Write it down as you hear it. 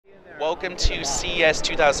Welcome to CES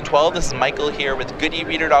 2012. This is Michael here with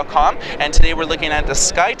GoodEreader.com, and today we're looking at the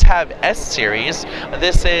Skytex S-Series.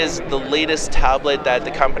 This is the latest tablet that the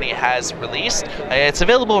company has released. It's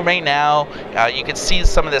available right now. You can see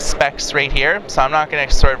some of the specs right here, so I'm not going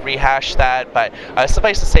to sort of rehash that, but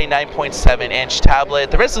suffice to say 9.7-inch tablet.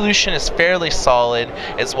 The resolution is fairly solid,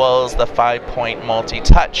 as well as the 5-point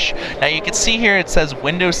multi-touch. Now you can see here it says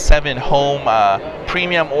Windows 7 Home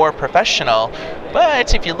Premium or Professional,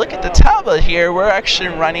 but if you look at the tablet here, we're actually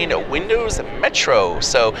running a Windows Metro.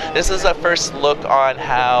 So this is a first look on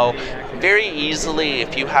how very easily,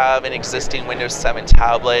 if you have an existing Windows 7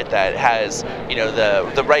 tablet that has,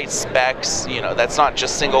 the right specs, that's not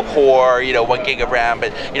just single core, 1 gig of RAM,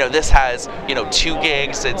 but this has, 2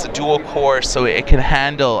 gigs. It's a dual core, so it can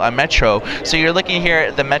handle a Metro. So you're looking here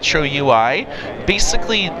at the Metro UI.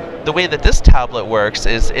 Basically, the way that this tablet works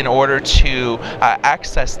is in order to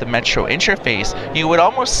access the Metro interface, you would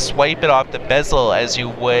almost swipe it off the bezel as you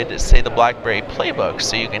would, say, the BlackBerry Playbook.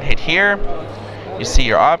 So you can hit here, you see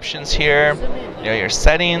your options here, your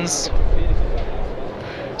settings.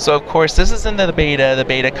 So of course this is in the beta. The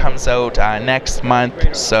beta comes out next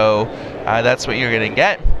month, so that's what you're going to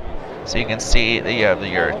get. So you can see that you have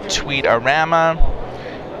your Tweetorama,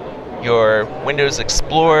 your Windows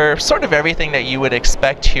Explorer, sort of everything that you would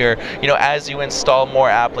expect here. As you install more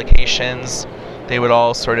applications, they would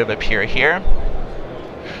all sort of appear here.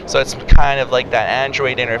 So it's kind of like that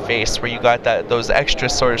Android interface where you got those extra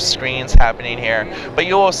sort of screens happening here, but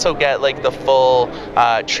you also get like the full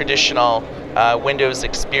traditional Windows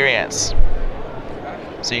experience.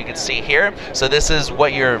 So you can see here, so this is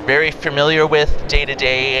what you're very familiar with day to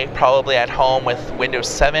day, probably at home with Windows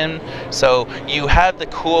 7. So you have the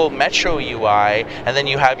cool Metro UI, and then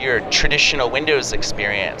you have your traditional Windows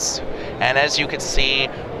experience. And as you can see,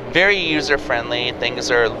 very user-friendly.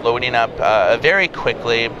 Things are loading up very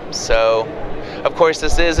quickly. So of course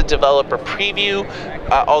this is a developer preview,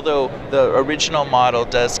 although the original model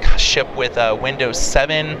does ship with Windows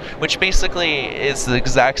 7, which basically is the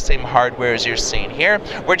exact same hardware as you're seeing here.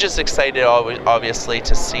 We're just excited, obviously,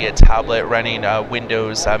 to see a tablet running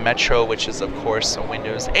Windows Metro, which is of course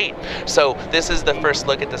Windows 8. So this is the first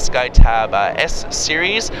look at the Skytex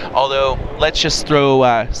S-Series, although let's just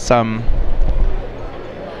throw some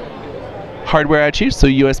hardware at you. So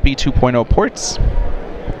USB 2.0 ports.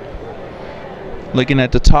 Looking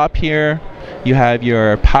at the top here, you have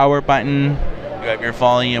your power button, you have your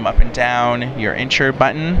volume up and down, your enter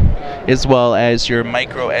button, as well as your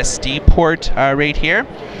micro SD port right here.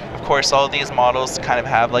 Of course, all of these models kind of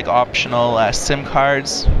have like optional SIM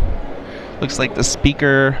cards. Looks like the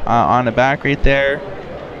speaker on the back right there.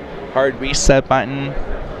 Hard reset button.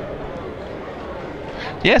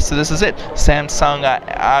 Yeah, so this is it. Skytex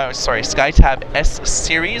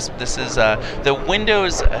S-Series. This is the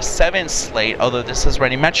Windows 7 slate, although this is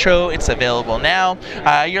running Metro. It's available now.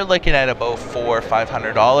 You're looking at about $400 or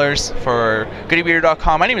 $500 for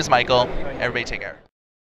GoodEreader.com. My name is Michael. Everybody take care.